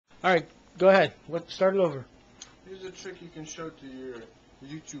All right, go ahead. Start it over. Here's a trick you can show to your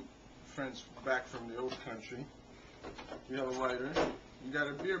YouTube friends back from the old country. You have a lighter. You got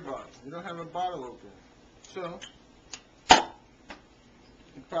a beer bottle. You don't have a bottle opener. So,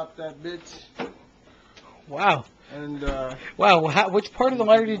 you pop that bitch. Wow. And, wow, which part of the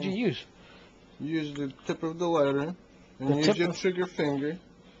lighter did you use? Use the tip of the lighter. And use your trigger finger.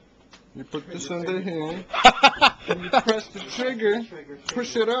 You put this under here. And you press the trigger,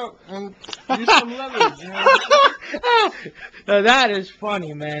 push it up, and use some leverage, you know? Now that is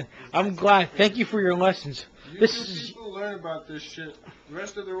funny, man. I'm glad. Thank you for your lessons. People learn about this shit. The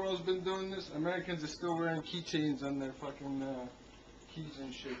rest of the world's been doing this. Americans are still wearing keychains on their fucking keys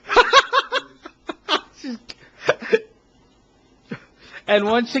and shit. And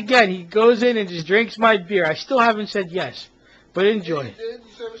once again, he goes in and just drinks my beer. I still haven't said yes, but enjoy. You did?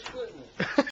 You said we're splitting it.